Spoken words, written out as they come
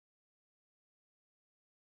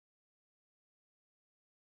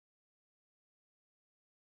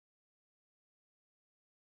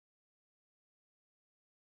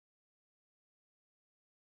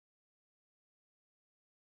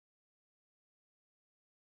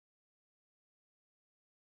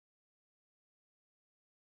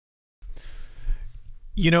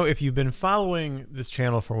You know, if you've been following this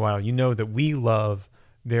channel for a while, you know that we love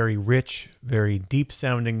very rich, very deep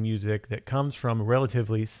sounding music that comes from a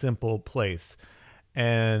relatively simple place.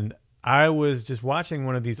 And I was just watching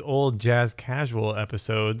one of these old Jazz Casual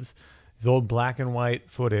episodes, these old black and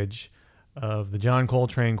white footage of the John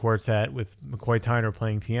Coltrane Quartet with McCoy Tyner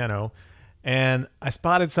playing piano. And I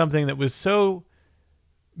spotted something that was so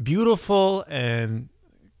beautiful and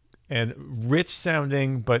rich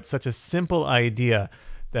sounding, but such a simple idea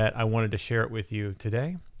that I wanted to share it with you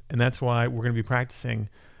today. And that's why we're going to be practicing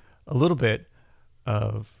a little bit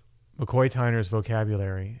of McCoy Tyner's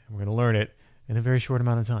vocabulary. We're going to learn it in a very short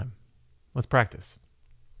amount of time. Let's practice.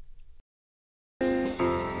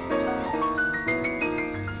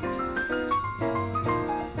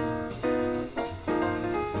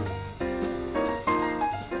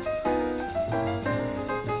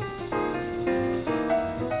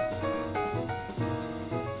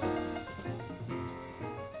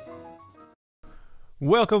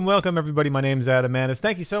 Welcome, everybody. My name's Adam Manis.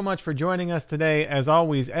 Thank you so much for joining us today. As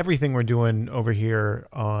always, everything we're doing over here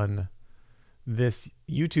on this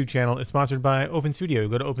YouTube channel is sponsored by Open Studio.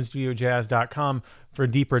 Go to openstudiojazz.com for a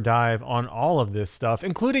deeper dive on all of this stuff,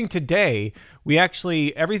 including today.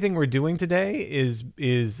 Everything we're doing today is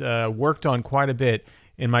worked on quite a bit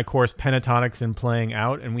in my course, Pentatonics and Playing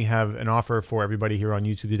Out, and we have an offer for everybody here on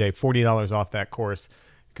YouTube today, $40 off that course.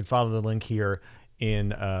 You can follow the link here in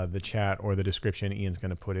the chat or the description Ian's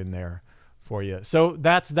going to put in there for you. So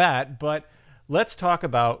that's that, but let's talk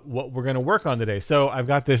about what we're going to work on today. So I've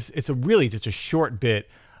got this, it's really just a short bit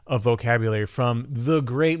of vocabulary from the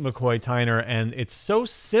great McCoy Tyner, and it's so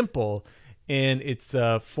simple in its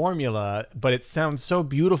formula, but it sounds so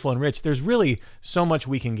beautiful and rich. There's really so much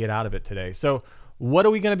we can get out of it today. So what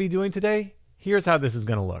are we going to be doing today? Here's how this is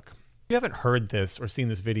going to look. If you haven't heard this or seen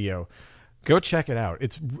this video, go check it out.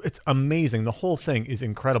 It's amazing. The whole thing is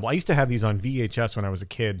incredible. I used to have these on VHS when I was a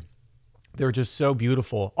kid. They're just so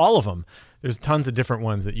beautiful. All of them. There's tons of different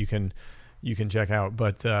ones that you can check out.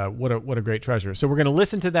 But what a great treasure. So we're going to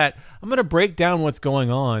listen to that. I'm going to break down what's going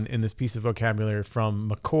on in this piece of vocabulary from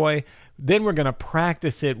McCoy. Then we're going to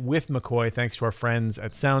practice it with McCoy, thanks to our friends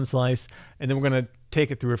at SoundSlice. And then we're going to take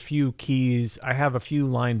it through a few keys. I have a few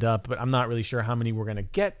lined up, but I'm not really sure how many we're going to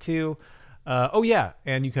get to. Oh yeah,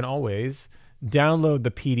 and you can always download the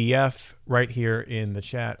PDF right here in the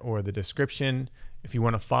chat or the description if you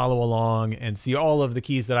want to follow along and see all of the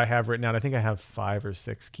keys that I have written out. I think I have 5 or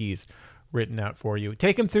 6 keys written out for you.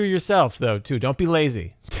 Take them through yourself, though, too. Don't be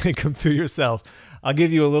lazy. Take them through yourself. I'll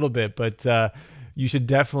give you a little bit, but you should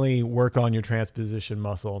definitely work on your transposition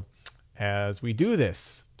muscle as we do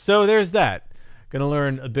this. So there's that. Going to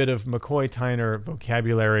learn a bit of McCoy Tyner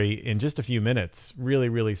vocabulary in just a few minutes. Really,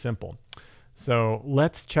 really simple. So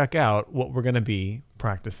let's check out what we're going to be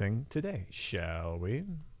practicing today, shall we?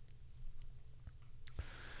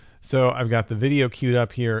 So I've got the video queued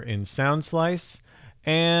up here in SoundSlice,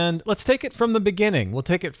 and let's take it from the beginning. We'll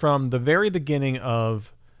take it from the very beginning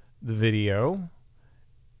of the video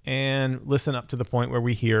and listen up to the point where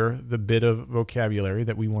we hear the bit of vocabulary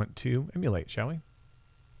that we want to emulate, shall we?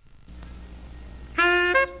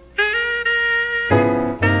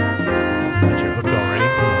 Got you hooked already?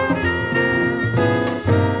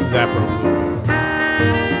 That for a little bit.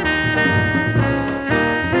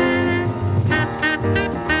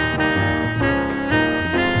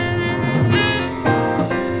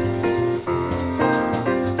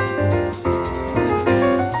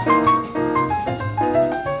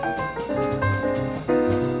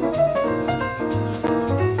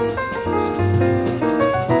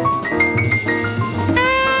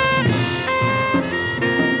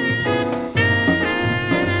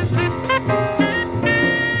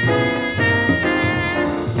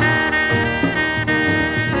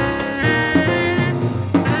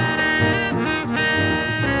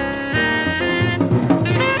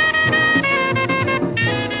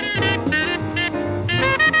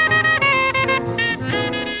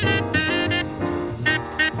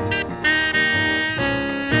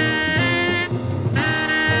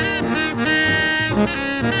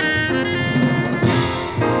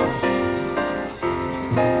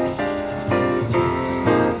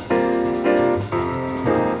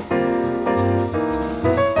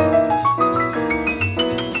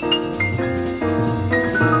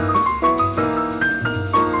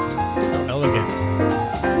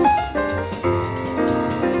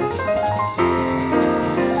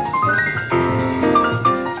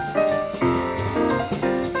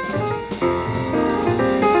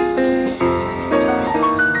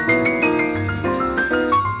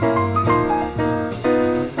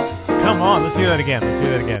 Let's hear that again. Let's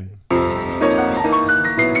hear that again.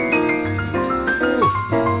 Oof.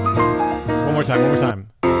 more time, one more time.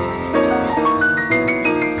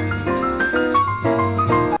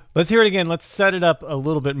 Let's hear it again. Let's set it up a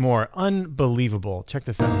little bit more. Unbelievable. Check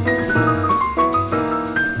this out.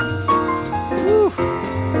 Woo.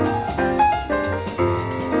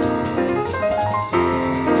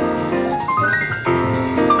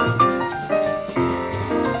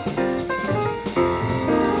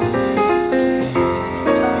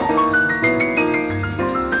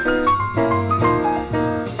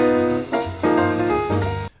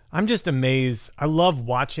 I'm just amazed. I love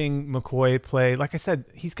watching McCoy play. Like I said,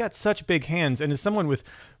 he's got such big hands. And as someone with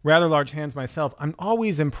rather large hands myself, I'm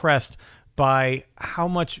always impressed by how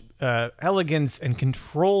much elegance and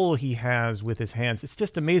control he has with his hands. It's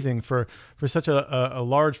just amazing for such a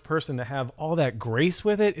large person to have all that grace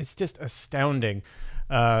with it. It's just astounding.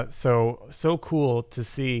 So cool to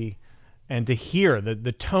see and to hear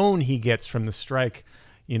the tone he gets from the strike.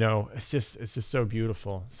 You know, it's just so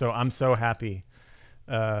beautiful. So I'm so happy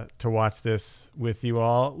to watch this with you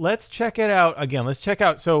all. Let's check it out again. Let's check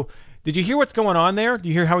out. So did you hear what's going on there? Do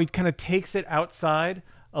you hear how he kind of takes it outside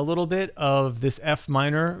a little bit of this F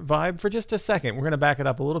minor vibe for just a second? We're going to back it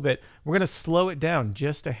up a little bit. We're going to slow it down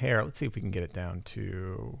just a hair. Let's see if we can get it down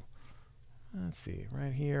to, let's see,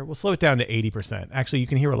 right here. We'll slow it down to 80%. Actually, you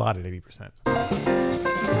can hear a lot at 80%.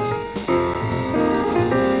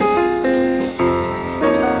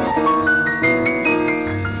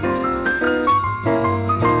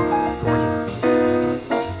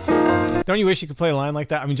 Don't you wish you could play a line like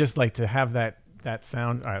that? I mean, just like to have that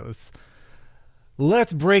sound. All right,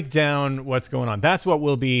 let's break down what's going on. That's what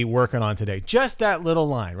we'll be working on today. Just that little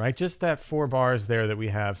line, right? Just that 4 bars there that we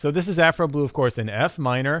have. So this is Afro Blue, of course, in F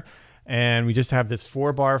minor, and we just have this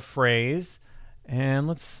 4-bar phrase. And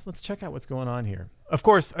let's check out what's going on here. Of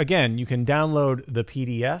course, again, you can download the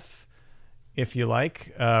PDF if you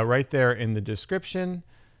like, right there in the description.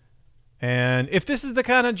 And if this is the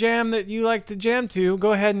kind of jam that you like to jam to,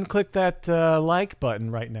 go ahead and click that like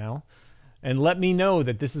button right now and let me know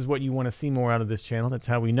that this is what you want to see more out of this channel. That's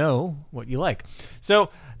how we know what you like.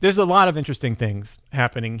 So there's a lot of interesting things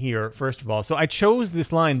happening here, first of all. So I chose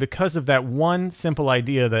this line because of that one simple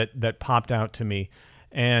idea that popped out to me.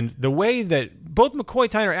 And the way that both McCoy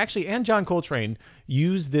Tyner actually and John Coltrane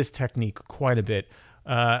use this technique quite a bit.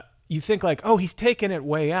 You think like, oh, he's taking it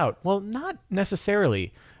way out. Well, not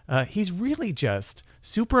necessarily. He's really just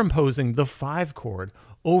superimposing the 5 chord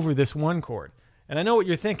over this 1 chord. And I know what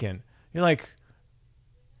you're thinking. You're like,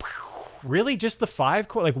 really? Just the 5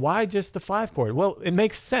 chord? Like, why just the 5 chord? Well, it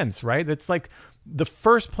makes sense, right? It's like the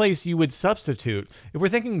first place you would substitute. If we're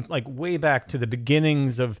thinking like way back to the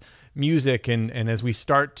beginnings of music and as we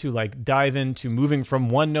start to like dive into moving from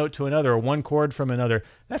one note to another or 1 chord from another,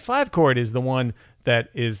 that 5 chord is the one that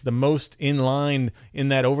is the most in line in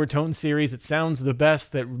that overtone series. It sounds the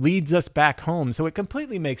best, that leads us back home. So it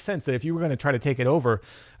completely makes sense that if you were going to try to take it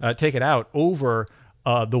out over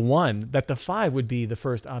the 1, that the 5 would be the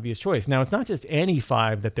first obvious choice. Now, it's not just any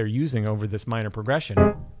 5 that they're using over this minor progression.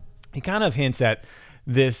 It kind of hints at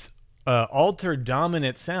this altered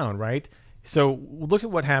dominant sound, right? So look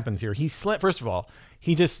at what happens here. First of all,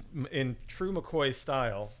 he just, in true McCoy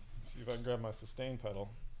style, let's see if I can grab my sustain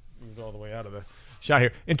pedal, moved all the way out of the shot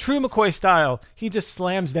here. In true McCoy style, he just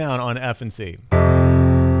slams down on F and C,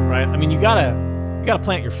 right? I mean, you gotta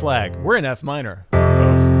plant your flag. We're in F minor,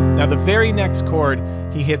 folks. Now, the very next chord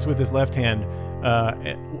he hits with his left hand,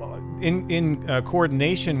 in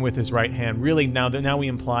coordination with his right hand, really now we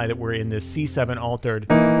imply that we're in this C7 altered.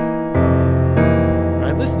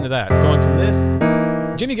 Right, listen to that. Going from this,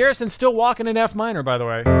 Jimmy Garrison's still walking in F minor, by the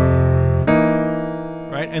way.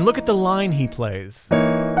 Right, and look at the line he plays.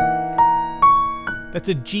 That's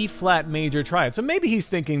a G flat major triad. So maybe he's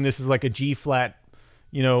thinking this is like a G flat,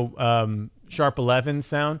 you know, sharp 11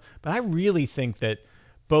 sound. But I really think that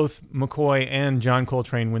both McCoy and John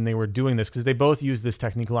Coltrane, when they were doing this, because they both use this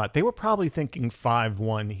technique a lot, they were probably thinking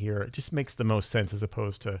 5-1 here. It just makes the most sense as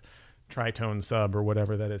opposed to tritone sub or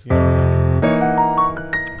whatever that is. You know,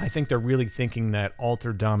 like, I think they're really thinking that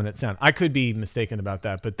altered dominant sound. I could be mistaken about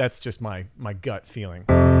that, but that's just my gut feeling.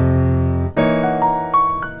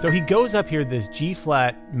 So he goes up here, this G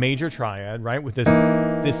flat major triad, right, with this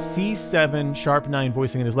C7 sharp 9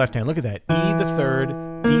 voicing in his left hand. Look at that. E the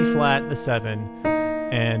 3rd, B flat the 7,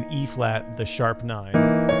 and E flat the sharp 9.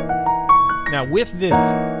 Now with this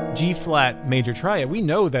G flat major triad, we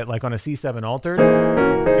know that like on a C7 altered,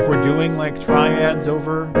 if we're doing like triads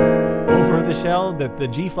over the shell, that the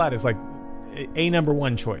G flat is like a number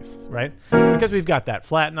 1 choice, right? Because we've got that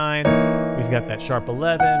flat 9, we've got that sharp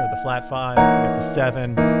 11 or the flat 5, we've got the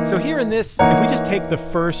 7. So here in this, if we just take the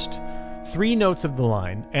first 3 notes of the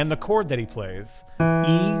line and the chord that he plays,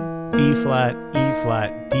 E, E flat, E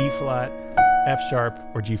flat, D flat, F sharp,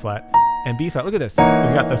 or G flat, and B flat. Look at this.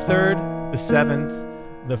 We've got the 3rd, the 7th,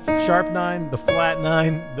 the sharp 9, the flat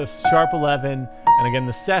 9, the sharp 11, and again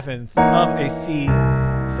the 7th of a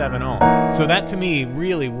C7 alt. So that to me,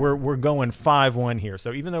 really, we're going 5-1 here.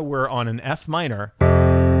 So even though we're on an F minor,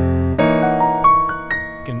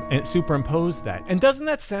 can superimpose that. And doesn't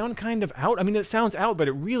that sound kind of out? I mean, it sounds out, but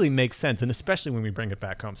it really makes sense, and especially when we bring it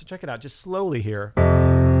back home. So check it out, just slowly here.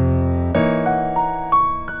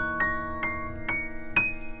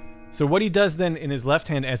 So what he does then in his left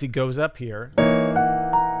hand as he goes up here,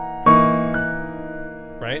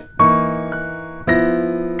 right?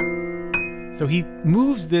 So he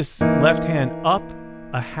moves this left hand up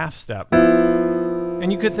a half step.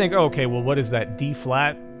 And you could think, oh, okay, well, what is that, D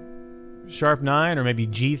flat, sharp 9, or maybe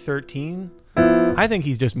G13? I think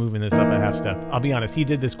he's just moving this up a half step. I'll be honest, he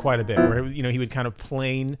did this quite a bit, where, you know, he would kind of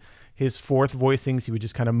plane his 4th voicings. He would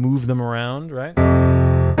just kind of move them around, right?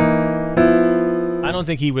 I don't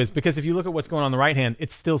think he was, because if you look at what's going on the right hand,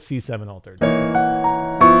 it's still C7 altered.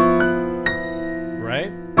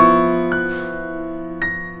 Right?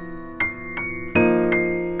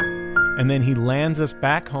 And then he lands us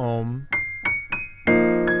back home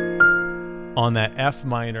on that F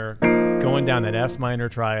minor, going down that F minor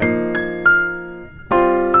triad.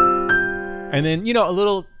 And then, you know, a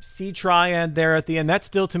little C triad there at the end. That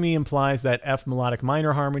still to me implies that F melodic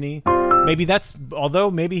minor harmony. Maybe that's,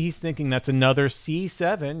 although maybe he's thinking that's another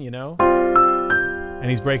C7, you know? And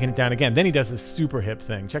he's breaking it down again. Then he does this super hip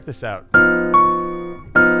thing. Check this out.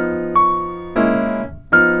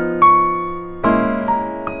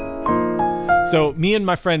 So me and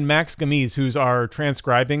my friend Max Gamiz, who's our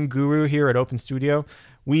transcribing guru here at Open Studio,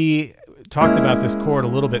 we talked about this chord a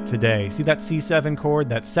little bit today. See that C7 chord,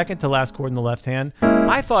 that second to last chord in the left hand?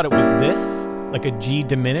 I thought it was this, like a G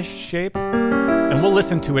diminished shape. And we'll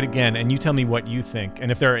listen to it again, and you tell me what you think.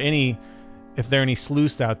 And if there are any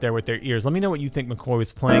sleuths out there with their ears, let me know what you think McCoy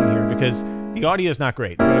was playing here, because the audio is not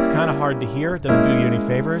great, so it's kind of hard to hear. It doesn't do you any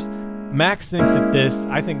favors. Max thinks that this,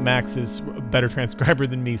 I think Max is a better transcriber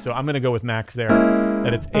than me, so I'm going to go with Max there,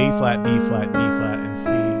 that it's A flat, B flat, D flat, and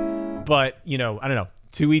C. But, you know, I don't know.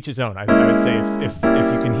 To each his own. I would say if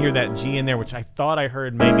you can hear that G in there, which I thought I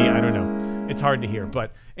heard, maybe, I don't know. It's hard to hear.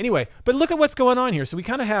 But anyway, but look at what's going on here. So we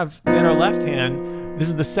kind of have in our left hand, this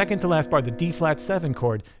is the second to last bar, the D flat 7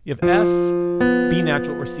 chord. You have F, B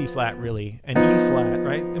natural, or C flat really, and E flat,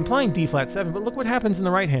 right? Implying D flat 7, but look what happens in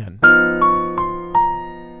the right hand.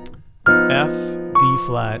 F, D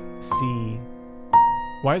flat, C.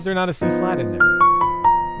 Why is there not a C flat in there?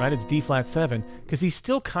 Right, it's D flat 7, because he's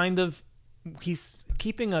still kind of, he's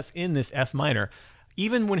keeping us in this F minor.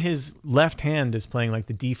 Even when his left hand is playing like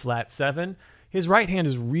the D flat 7, his right hand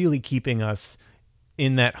is really keeping us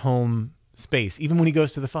in that home space, even when he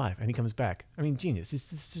goes to the 5 and he comes back. I mean, genius. He's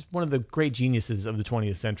just one of the great geniuses of the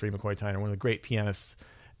 20th century, McCoy Tyner, one of the great pianists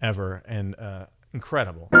ever, and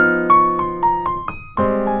incredible.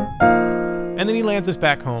 And then he lands us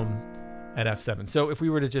back home at F7. So if we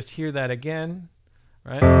were to just hear that again,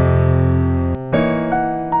 right?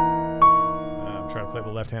 Try to play the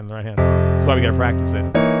left hand and the right hand. That's why we got to practice it.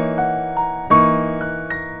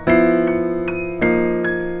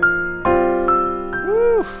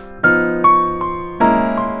 Woo!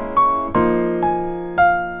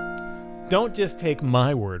 Don't just take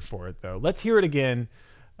my word for it, though. Let's hear it again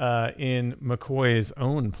in McCoy's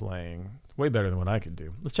own playing. It's way better than what I could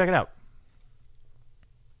do. Let's check it out.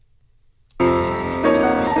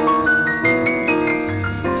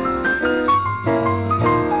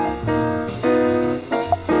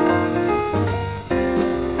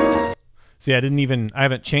 See, I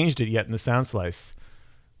haven't changed it yet in the sound slice.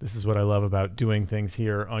 This is what I love about doing things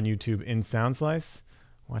here on YouTube in sound slice.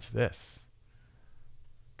 Watch this.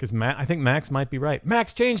 Because I think Max might be right.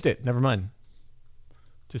 Max changed it. Never mind.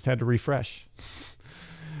 Just had to refresh.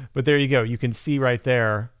 But there you go. You can see right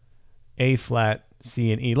there, A flat,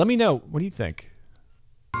 C, and E. Let me know. What do you think?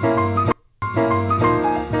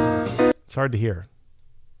 It's hard to hear.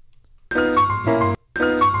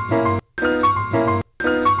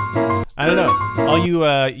 I don't know. All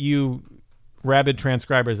you rabid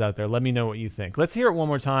transcribers out there, let me know what you think. Let's hear it one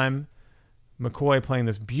more time. McCoy playing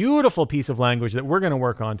this beautiful piece of language that we're going to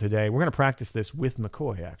work on today. We're going to practice this with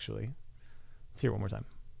McCoy, actually. Let's hear it one more time.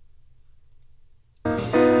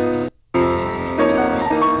 Whew.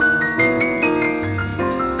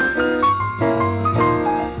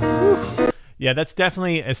 Yeah, that's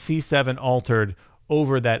definitely a C7 altered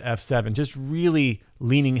over that F7. Just really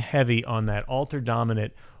leaning heavy on that altered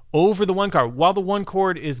dominant over the 1 chord while the 1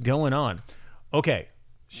 chord is going on. Okay,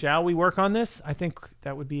 shall we work on this? I think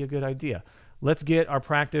that would be a good idea. let's get our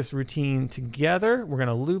practice routine together. We're going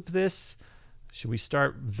to loop this. Should we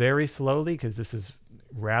start very slowly because this is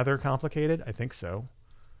rather complicated? I think so.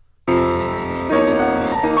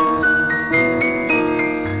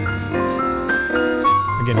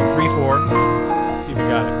 Again, in 3/4. See if we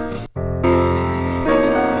got it.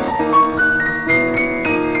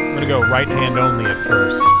 I'm going to go right hand only at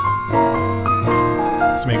first.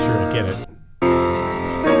 Just make sure to get it.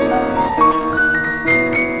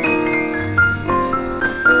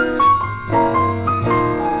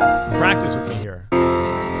 Practice with me here.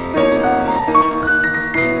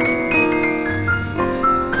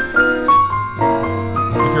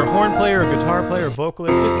 If you're a horn player, a guitar player, a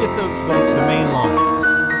vocalist, just get the main line.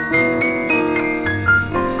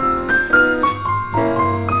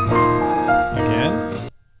 Again.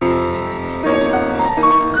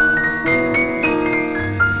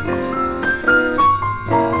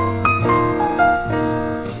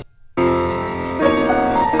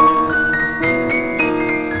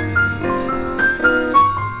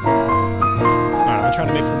 Alright, I'm trying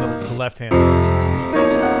to mix in the left hand. That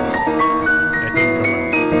didn't go well.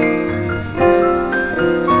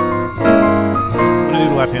 I'm going to do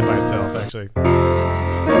the left hand by itself, actually.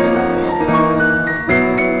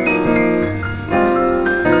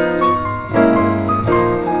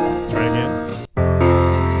 Try again.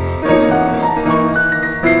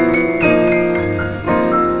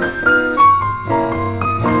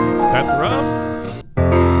 That's rough.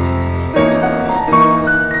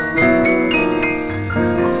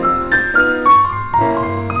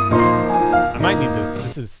 I might need to.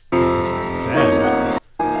 This is sad.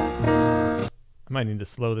 I might need to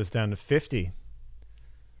slow this down to 50.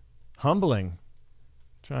 Humbling.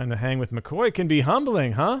 Trying to hang with McCoy can be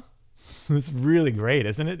humbling, huh? It's really great,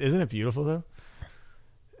 isn't it? Isn't it beautiful, though?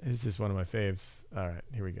 It's just one of my faves. All right,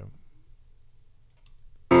 here we go.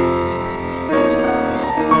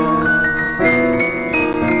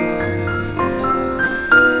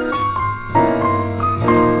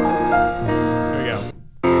 Here we go.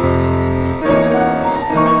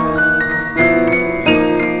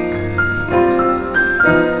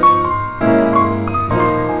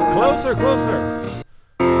 Closer, closer.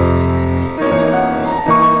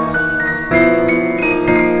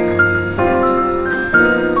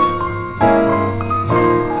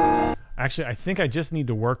 Actually, I think I just need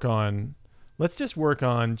to work on, let's just work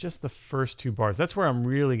on just the first 2 bars. That's where I'm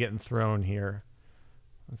really getting thrown here.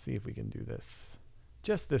 Let's see if we can do this.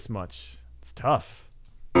 Just this much. It's tough.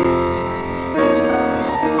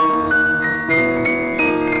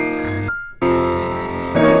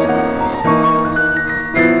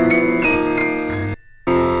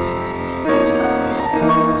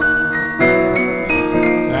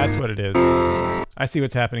 That's what it is. I see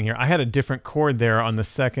what's happening here. I had a different chord there on the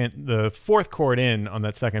 4th chord in on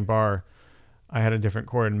that 2nd bar. I had a different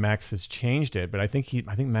chord, and Max has changed it. But I think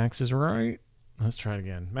Max is right. Let's try it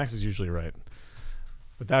again. Max is usually right,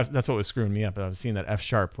 but that's what was screwing me up. I was seeing that F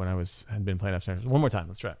sharp when I had been playing F sharp. One more time.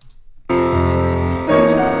 Let's try it.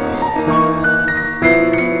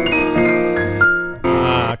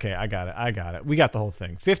 Okay, I got it. I got it. We got the whole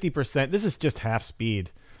thing. 50%. This is just half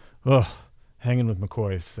speed. Ugh. Hanging with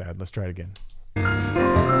McCoy is sad. Let's try it again. I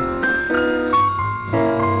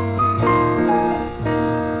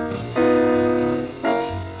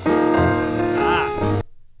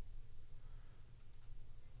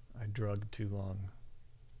drugged too long.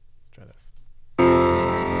 Let's try this.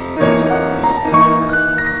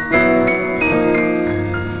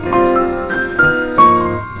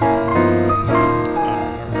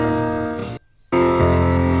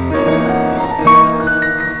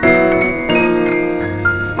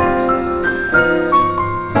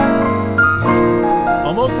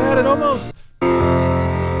 Almost had it, almost.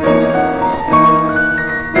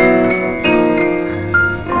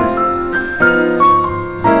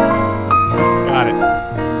 Got it.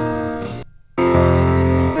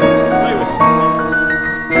 Play with it.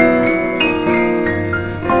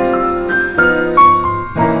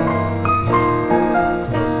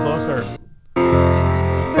 Closer.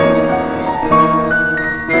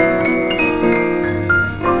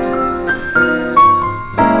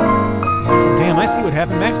 Damn, I see what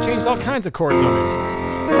happened. Max changed all kinds of chords on me.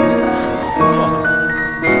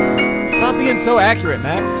 Stop being so accurate,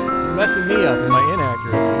 Max. You're messing me up with my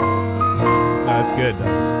inaccuracies. No, that's good,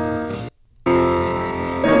 though.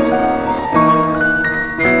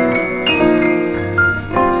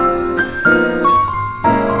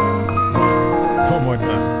 One more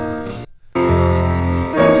time.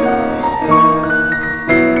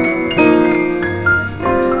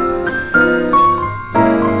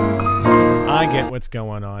 I get get what's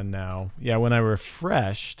going on now. Yeah, when I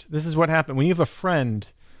refreshed, this is what happened. When you have a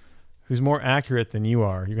friend who's more accurate than you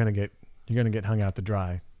are, you're gonna get hung out to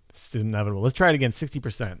dry. It's inevitable. Let's try it again.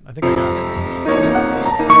 60%. I think I got it.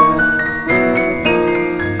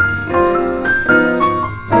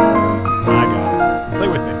 I got it. Play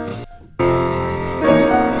with me.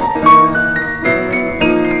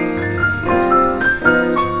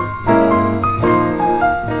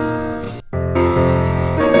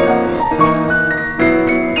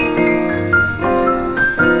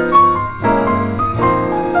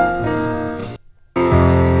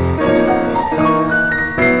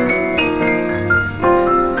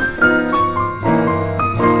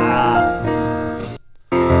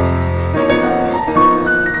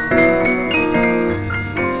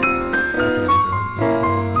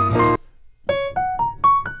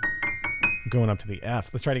 Going up to the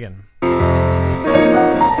F. Let's try it again. Ooh,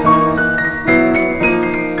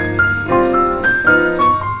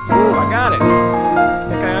 I got it. I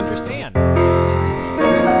think I understand.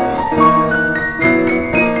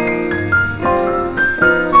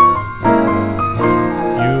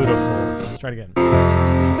 Beautiful. Let's try it again.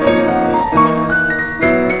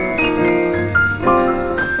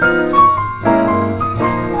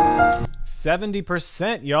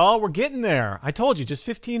 70%, y'all. We're getting there. I told you, just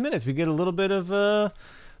 15 minutes. We get a little bit of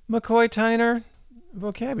McCoy Tyner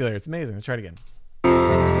vocabulary. It's amazing. Let's try it again.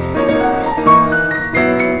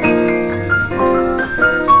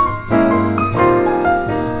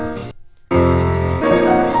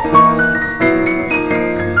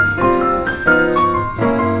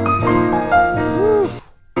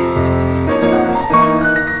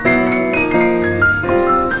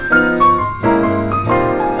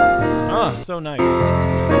 So nice. Play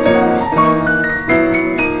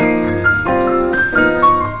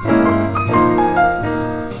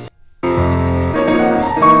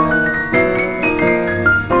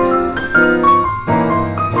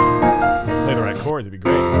the right chords, it'd be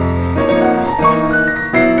great.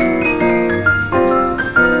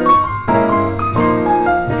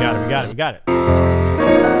 We got it.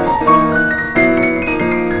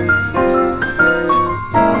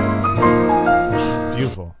 It's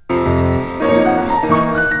beautiful.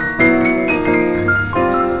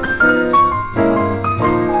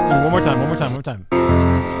 One more time.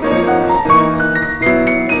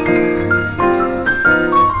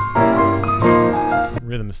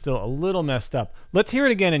 Rhythm is still a little messed up. Let's hear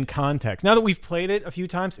it again in context. Now that we've played it a few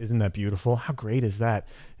times, isn't that beautiful? How great is that?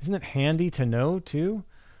 Isn't it handy to know too?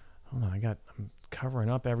 Hold on, I'm covering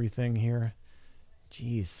up everything here.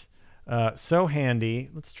 Jeez. So handy.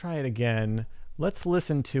 Let's try it again. Let's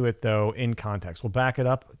listen to it though in context. We'll back it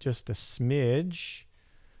up just a smidge,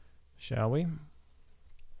 shall we?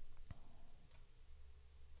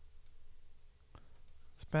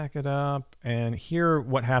 Let's back it up and hear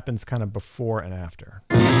what happens kind of before and after.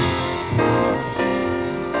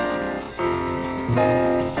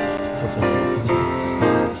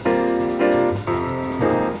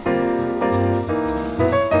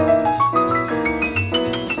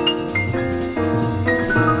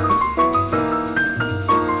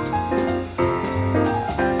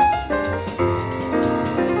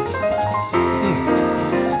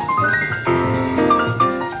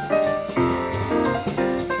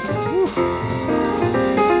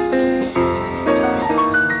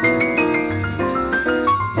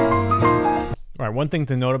 One thing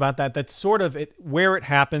to note about that's sort of it, where it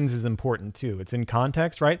happens is important too. It's in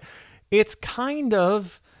context, right? It's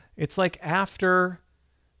like after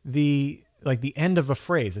the end of a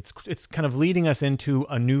phrase. It's kind of leading us into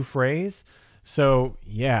a new phrase. So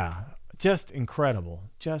yeah, just incredible.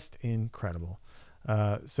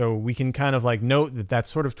 So we can kind of like note that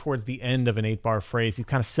that's sort of towards the end of an 8-bar phrase. He's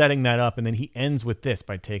kind of setting that up, and then he ends with this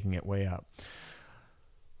by taking it way up.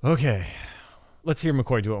 Okay. Let's hear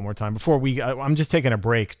McCoy do it one more time before I'm just taking a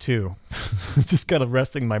break too. Just kind of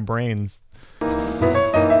resting my brains.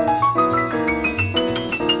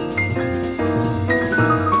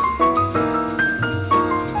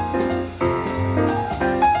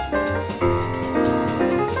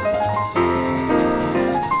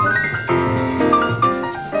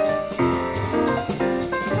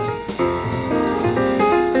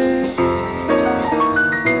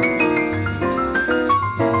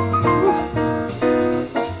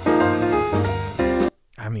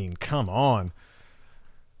 Come on.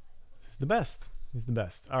 He's the best.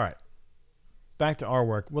 All right. Back to our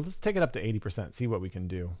work. Well, let's take it up to 80%, see what we can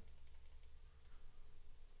do.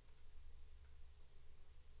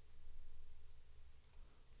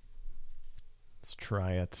 Let's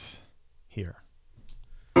try it here.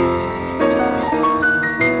 Let's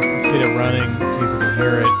get it running, see if we can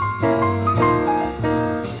hear it.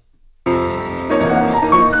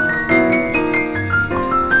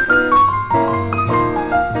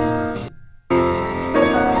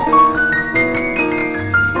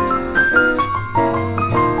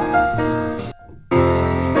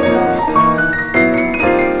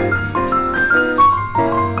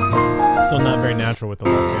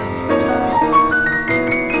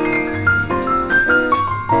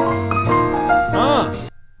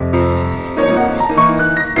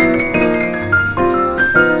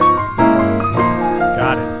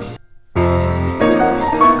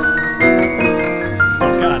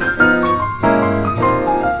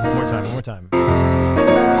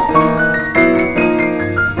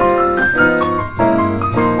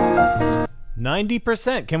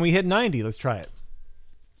 90%. Can we hit 90? Let's try it.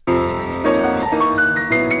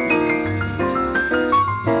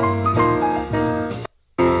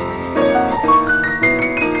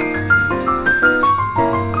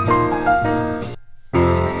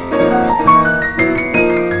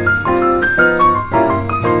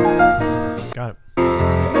 Got it.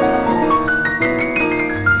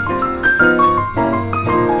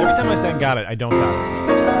 Every time I say got it, I don't got it.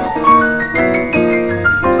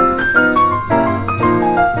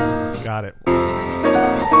 Got it.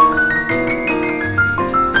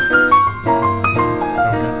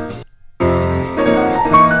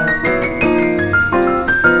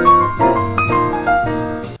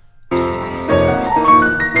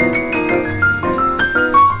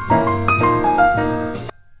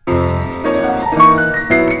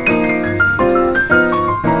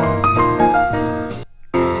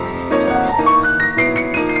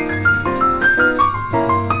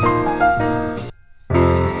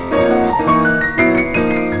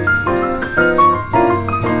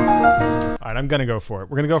 I'm gonna go for it.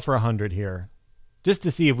 We're gonna go for 100 here, just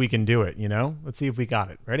to see if we can do it. You know, let's see if we got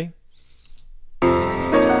it. Ready? The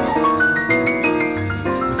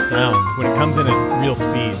sound when it comes in at real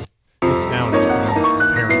speed, the sound becomes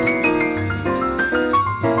apparent.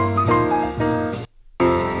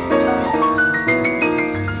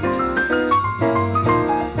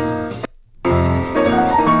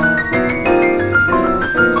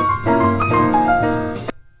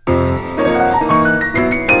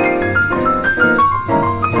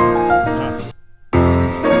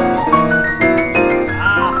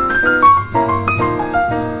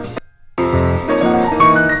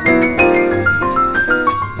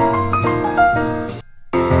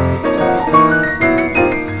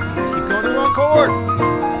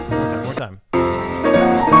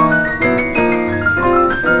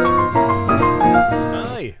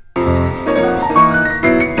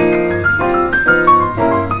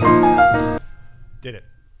 Did it.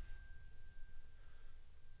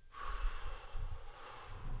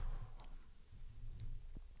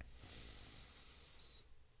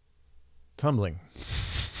 It's humbling.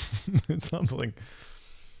 It's humbling.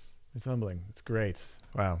 It's humbling. It's great.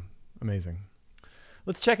 Wow. Amazing.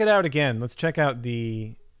 Let's check it out again. Let's check out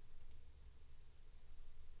the...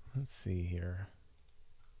 Let's see here.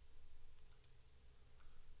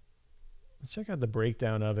 Let's check out the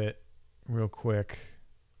breakdown of it real quick.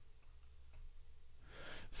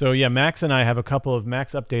 So yeah, Max and I have a couple of...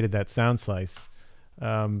 Max updated that sound slice,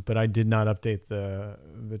 but I did not update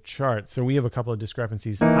the chart. So we have a couple of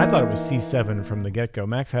discrepancies. I thought it was C7 from the get-go.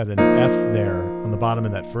 Max had an F there on the bottom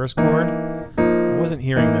of that first chord. I wasn't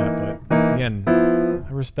hearing that, but again,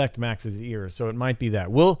 I respect Max's ear, so it might be that.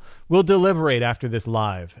 We'll deliberate after this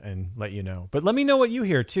live and let you know. But let me know what you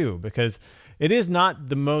hear too, because it is not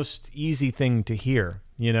the most easy thing to hear,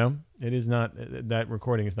 you know? It is not, that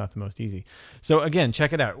recording is not the most easy. So again,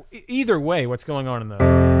 check it out. Either way, what's going on in the...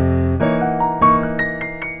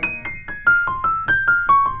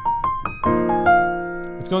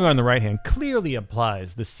 What's going on in the right hand clearly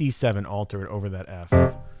applies the C7 altered over that F.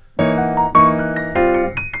 I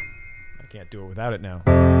can't do it without it now.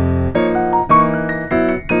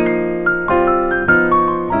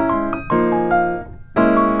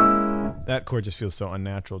 That chord just feels so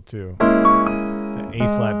unnatural too. A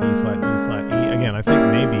flat, B flat, D flat, E. Again, I think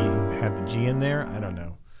maybe he had the G in there. I don't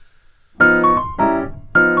know.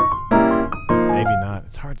 Maybe not.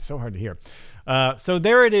 It's hard, so hard to hear. So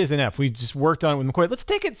there it is in F. We just worked on it with McCoy. Let's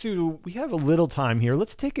take it through. We have a little time here.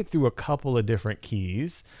 Let's take it through a couple of different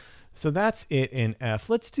keys. So that's it in F.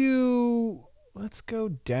 Let's go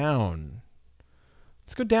down.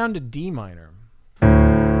 Let's go down to D minor.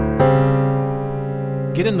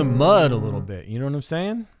 Get in the mud a little bit. You know what I'm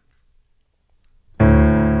saying?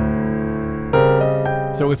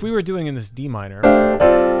 So if we were doing in this D minor,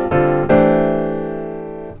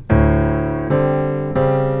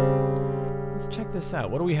 let's check this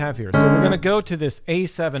out. What do we have here? So we're going to go to this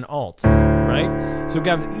A7 alt, right? So we've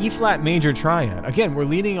got an E flat major triad. Again, we're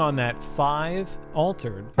leaning on that 5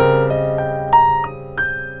 altered.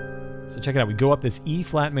 So check it out. We go up this E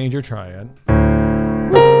flat major triad.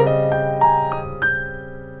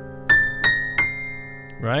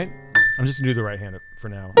 Right? I'm just going to do the right hand for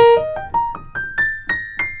now.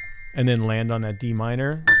 And then land on that D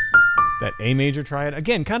minor, that A major triad.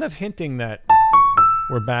 Again, kind of hinting that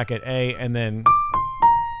we're back at A, and then...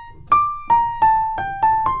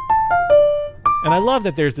 And I love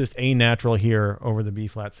that there's this A natural here over the B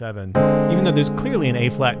flat 7, even though there's clearly an A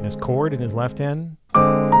flat in his chord in his left hand.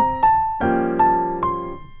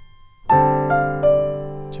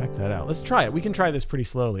 Check that out. Let's try it. We can try this pretty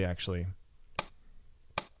slowly, actually.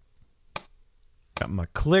 Got my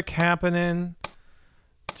click happening.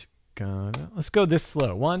 Let's go this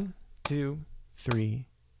slow. 1, 2, 3,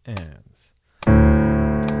 and.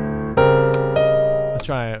 Let's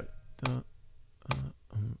try it.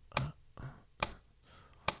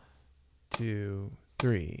 2,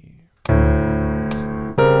 3.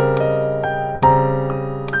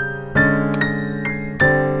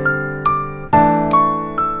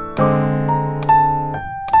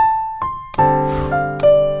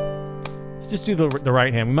 Just do the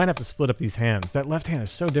right hand. We might have to split up these hands. That left hand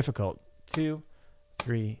is so difficult. 2,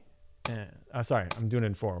 3, and sorry, I'm doing it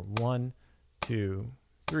in 4. 1, 2,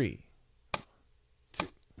 3. 2.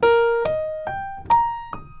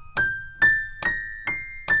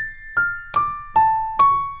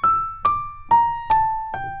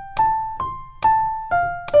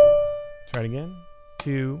 Try it again.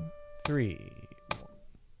 2, 3.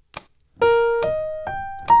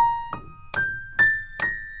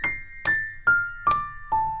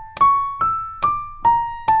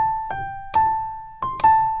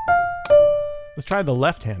 Let's try the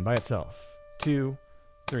left hand by itself. 2,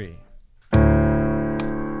 3.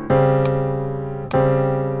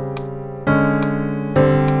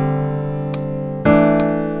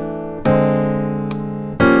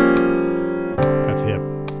 That's hip.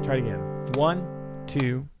 Try it again. 1,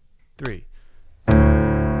 2, 3.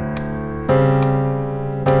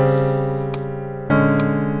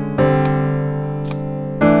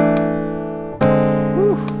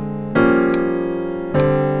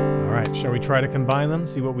 Shall we try to combine them?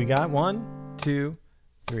 See what we got? 1, 2,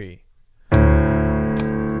 3.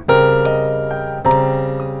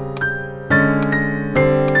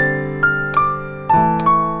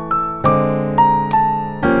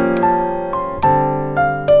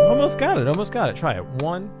 Almost got it. Almost got it. Try it.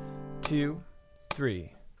 1, 2,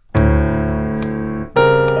 3.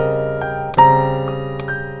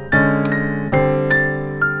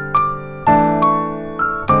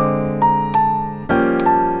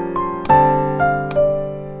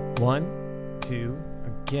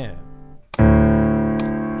 Again.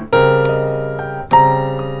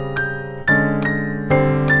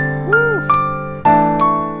 Woo!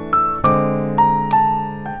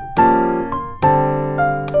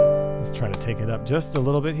 Let's try to take it up just a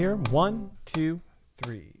little bit here. 1, 2,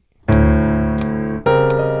 3. Try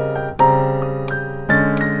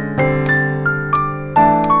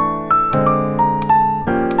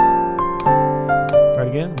it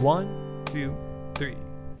again. 1, 2, 3.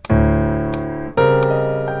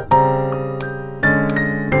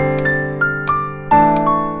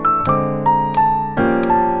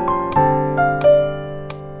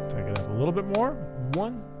 More.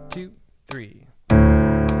 1, 2, 3.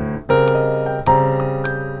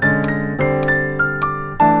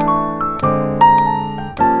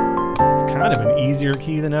 It's kind of an easier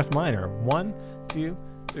key than F minor. 1, 2,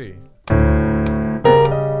 3.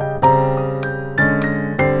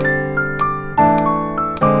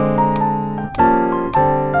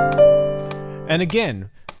 And again,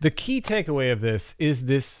 the key takeaway of this is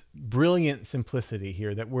this brilliant simplicity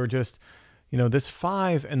here that we're just, you know, this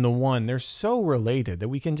 5 and the 1, they're so related that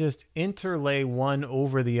we can just interlay one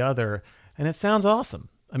over the other, and it sounds awesome.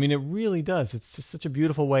 I mean, it really does. It's just such a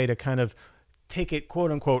beautiful way to kind of take it,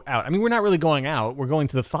 quote unquote, out. I mean, we're not really going out. We're going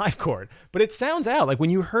to the 5 chord, but it sounds out. Like when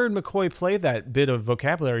you heard McCoy play that bit of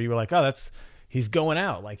vocabulary, you were like, oh, he's going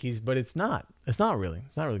out. Like but it's not. It's not really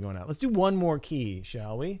going out. Let's do one more key,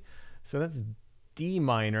 shall we? So that's D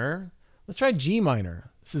minor. Let's try G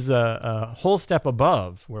minor. This is a whole step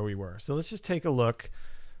above where we were. So let's just take a look.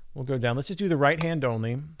 We'll go down. Let's just do the right hand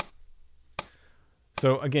only.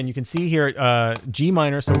 So again, you can see here G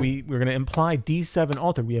minor. So we're going to imply D7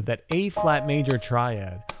 altered. We have that A flat major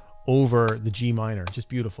triad over the G minor. Just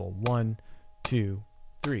beautiful. 1, 2,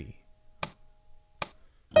 3.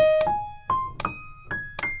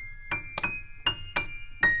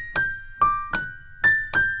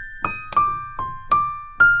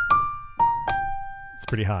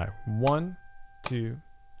 Pretty high. 1, 2,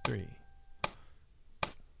 3.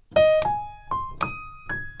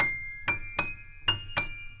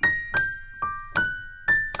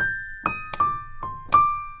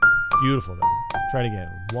 Beautiful though. Try it again.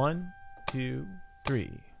 1, 2,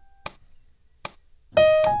 3.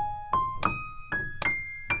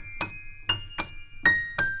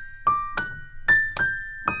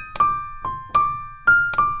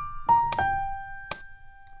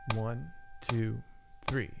 One, 2,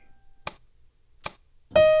 3.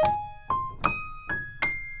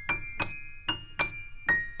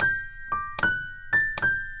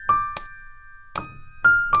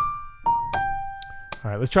 All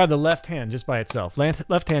right, let's try the left hand just by itself.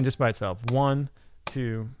 Left hand just by itself. 1,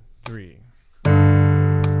 2, 3.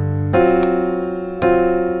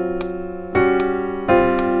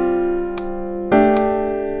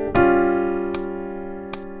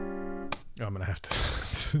 I'm gonna have to.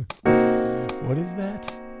 What is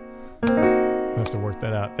that? I have to work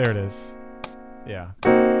that out. There it is. Yeah.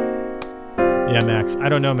 Yeah, Max. I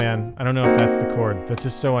don't know, man. I don't know if that's the chord. That's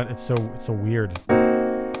just so. It's a weird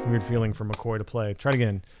feeling for McCoy to play. Try it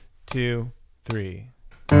again. 2, 3.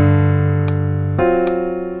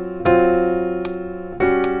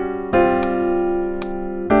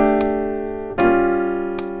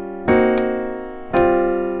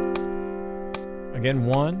 Again.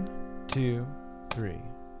 1, 2, 3.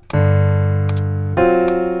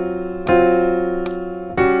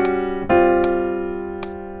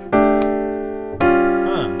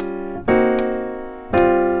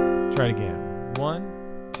 Try it again. 1,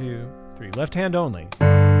 2, 3. Left hand only. How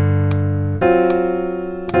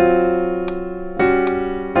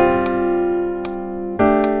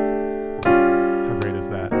great is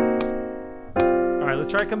that? All right, let's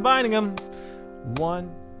try combining them.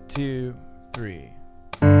 1, 2, 3.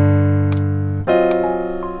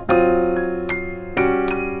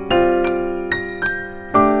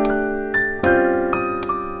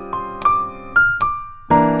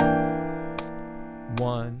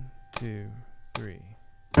 One, two, three.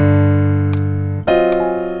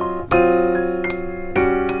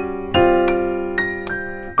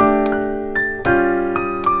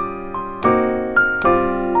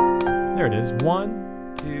 There it is.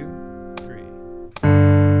 1, 2, 3.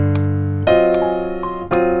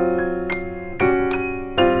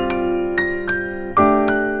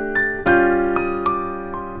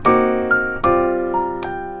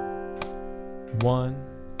 One,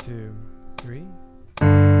 two, three.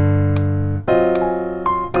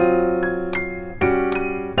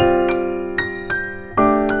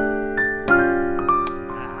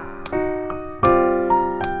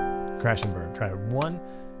 Crash and burn. Try it. 1,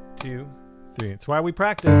 2, 3. It's why we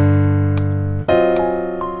practice.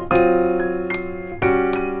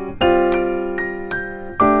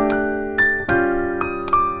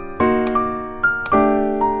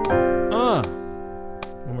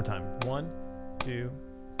 One more time. 1, 2,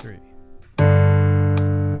 3.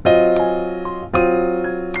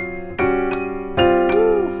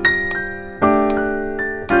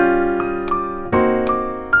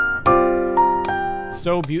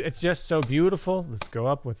 It's just so beautiful. Let's go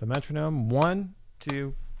up with the metronome. 1,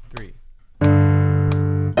 2, 3.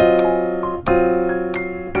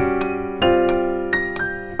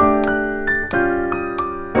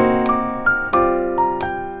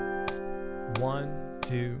 One,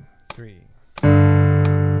 two, three.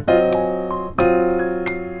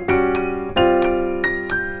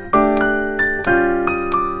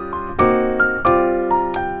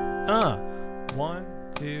 One,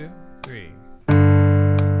 two, three.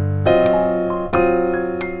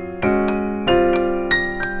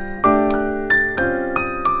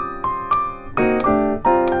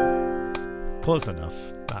 Close enough.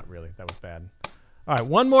 Not really. That was bad. All right,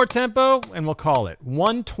 one more tempo, and we'll call it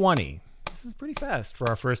 120. This is pretty fast for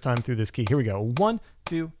our first time through this key. Here we go. 1,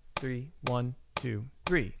 2, 3. 1, 2,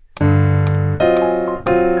 3.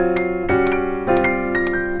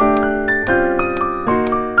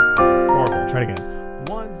 Horrible. Try it again.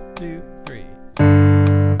 1, 2, 3.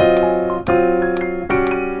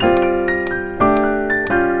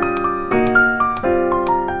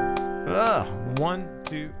 1,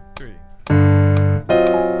 2, 3.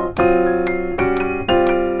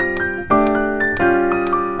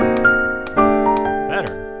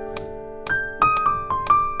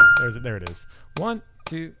 There it is. 1,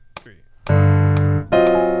 2, 3. Why do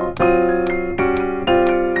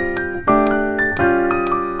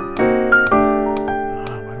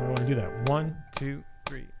I want to do that? 1, 2,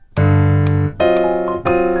 3.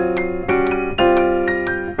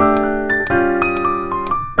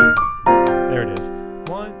 There it is.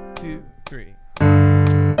 1, 2, 3.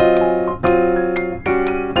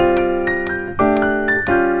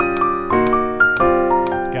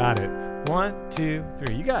 Got it. 1, 2,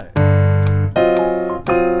 3. You got it.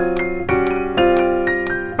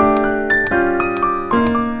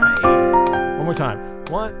 One more time.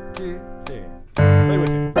 1, 2, 3. Play with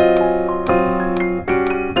it.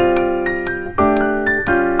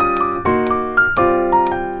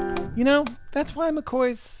 You know, that's why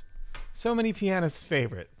McCoy's so many pianists'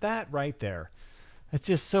 favorite. That right there. It's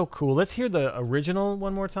just so cool. Let's hear the original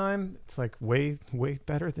one more time. It's like way, way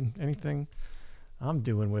better than anything I'm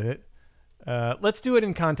doing with it. Let's do it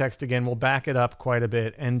in context again. We'll back it up quite a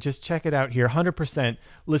bit and just check it out here. 100%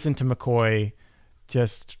 listen to McCoy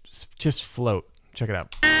just float. Check it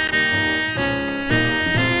out.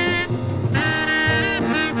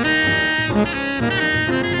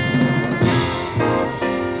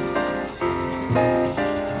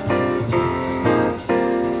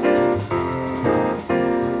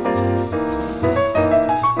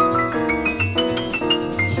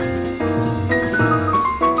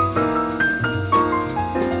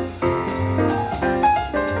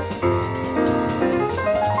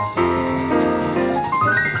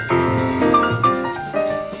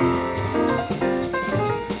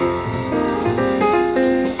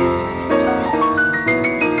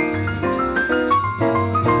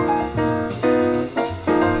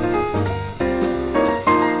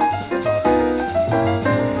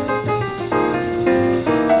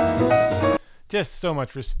 Just so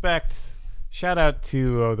much respect. Shout out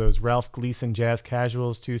to those Ralph Gleason Jazz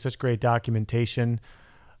Casuals too. Such great documentation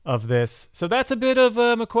of this. So that's a bit of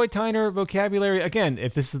McCoy Tyner vocabulary. Again,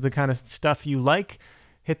 if this is the kind of stuff you like,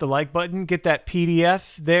 hit the like button. Get that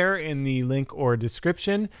PDF there in the link or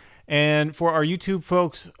description. And for our YouTube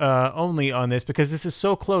folks only on this, because this is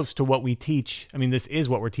so close to what we teach. I mean, this is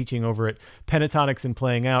what we're teaching over at Pentatonics and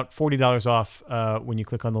Playing Out. $40 off when you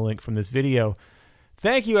click on the link from this video.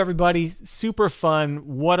 Thank you, everybody. Super fun.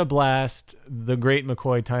 What a blast. The great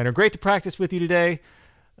McCoy Tyner. Great to practice with you today.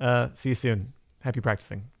 See you soon. Happy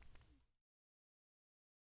practicing.